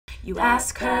You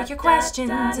ask her your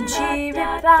questions and she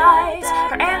replies.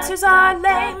 Her answers are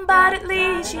lame, but at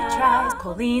least she tries.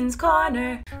 Colleen's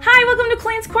Corner. Hi, welcome to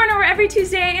Colleen's Corner, where every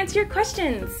Tuesday I answer your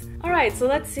questions. Alright, so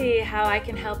let's see how I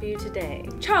can help you today.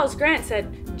 Charles Grant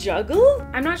said, juggle?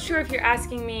 I'm not sure if you're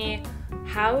asking me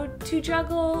how to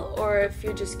juggle or if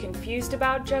you're just confused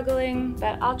about juggling,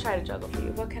 but I'll try to juggle for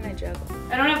you. What can I juggle?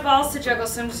 I don't have balls to juggle,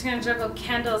 so I'm just gonna juggle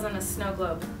candles and a snow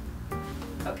globe.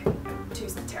 Okay, I'm too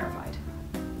terrified.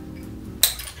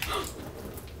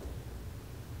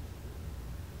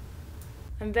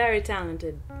 I'm very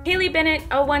talented. Haley Bennett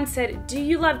 01 said, do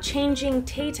you love changing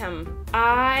Tatum?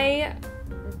 I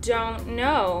don't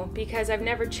know, because I've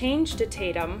never changed a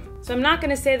Tatum. So I'm not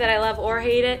gonna say that I love or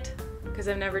hate it, because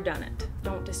I've never done it.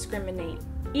 Don't discriminate.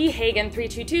 E. Hagen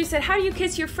 322 said, how do you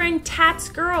kiss your friend Tat's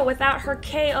girl without her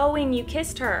KOing you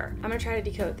kissed her? I'm gonna try to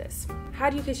decode this. How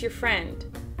do you kiss your friend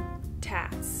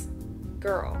Tat's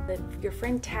girl? Your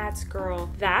friend Tat's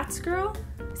girl, that's girl?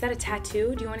 Is that a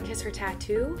tattoo? Do you want to kiss her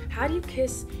tattoo? How do you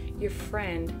kiss your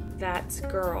friend that's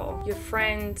girl? Your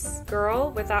friend's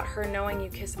girl without her knowing you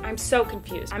kiss? I'm so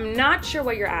confused. I'm not sure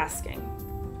what you're asking,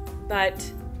 but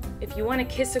if you want to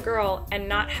kiss a girl and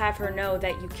not have her know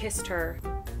that you kissed her,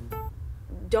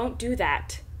 don't do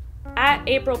that. At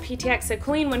April PTX said,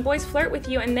 Colleen, when boys flirt with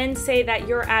you and then say that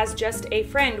you're as just a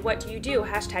friend, what do you do?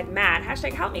 Hashtag mad.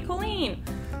 Hashtag help me, Colleen.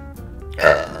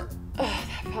 Oh,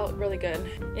 that felt really good.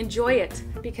 Enjoy it,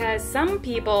 because some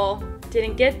people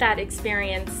didn't get that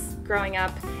experience growing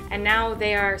up and now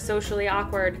they are socially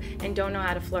awkward and don't know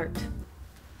how to flirt.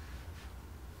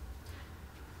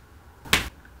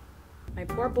 My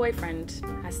poor boyfriend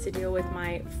has to deal with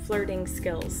my flirting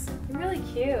skills. You're really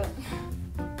cute.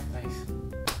 Nice.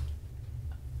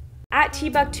 At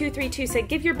Tbuck232 said,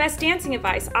 give your best dancing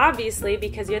advice, obviously,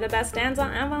 because you're the best dancer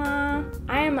ever.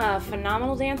 I am a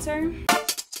phenomenal dancer.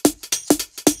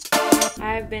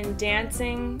 I've been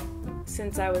dancing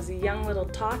since I was a young little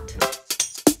tot.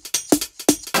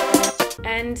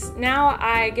 And now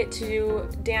I get to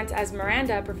dance as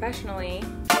Miranda professionally.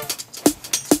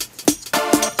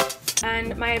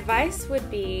 And my advice would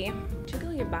be,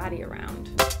 jiggle your body around.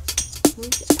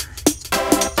 Move your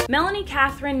body. Melanie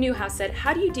Catherine Newhouse said,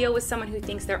 how do you deal with someone who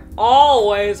thinks they're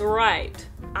always right?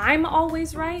 I'm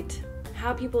always right.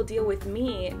 How people deal with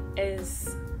me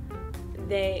is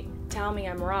they tell me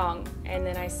I'm wrong, and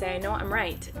then I say, no, I'm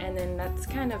right. And then that's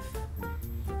kind of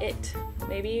it.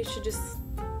 Maybe you should just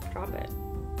drop it.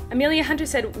 Amelia Hunter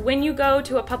said, when you go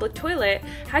to a public toilet,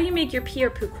 how do you make your pee or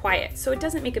poo quiet so it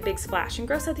doesn't make a big splash and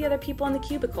gross out the other people in the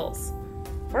cubicles?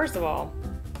 First of all,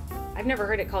 I've never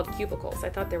heard it called cubicles. I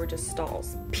thought they were just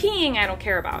stalls. Peeing, I don't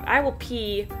care about. I will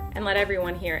pee and let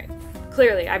everyone hear it.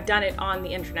 Clearly, I've done it on the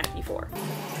internet before.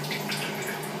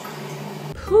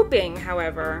 Pooping,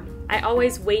 however, I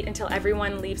always wait until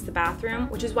everyone leaves the bathroom,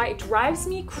 which is why it drives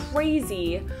me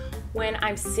crazy when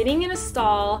I'm sitting in a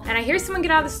stall and I hear someone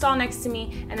get out of the stall next to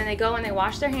me and then they go and they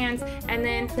wash their hands and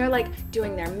then they're like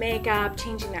doing their makeup,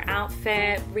 changing their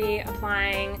outfit,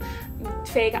 reapplying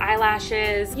fake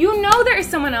eyelashes. You know there is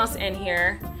someone else in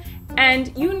here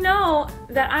and you know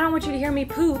that I don't want you to hear me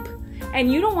poop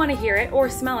and you don't want to hear it or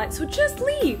smell it, so just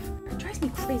leave. It drives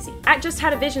me crazy. At Just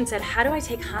Had a Vision said, how do I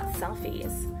take hot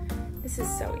selfies? This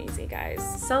is so easy, guys.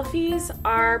 Selfies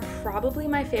are probably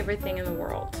my favorite thing in the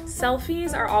world.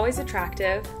 Selfies are always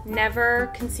attractive,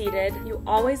 never conceited. You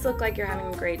always look like you're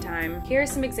having a great time. Here are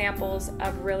some examples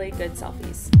of really good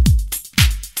selfies.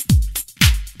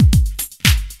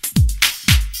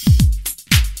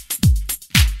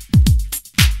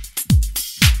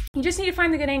 You just need to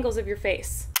find the good angles of your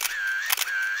face.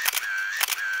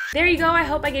 There you go. I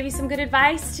hope I gave you some good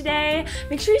advice today.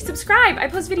 Make sure you subscribe. I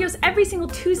post videos every single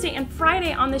Tuesday and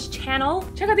Friday on this channel.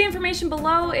 Check out the information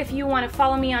below if you want to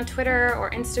follow me on Twitter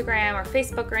or Instagram or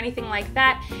Facebook or anything like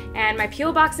that. And my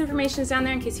P.O. Box information is down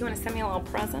there in case you want to send me a little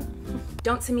present.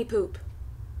 Don't send me poop.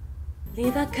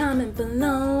 Leave a comment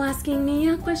below asking me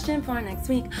a question for next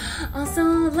week. Also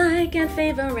like and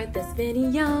favorite this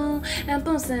video and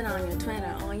post it on your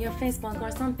Twitter or your Facebook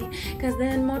or something, cause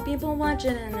then more people watch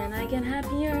it and then I get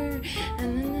happier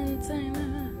and then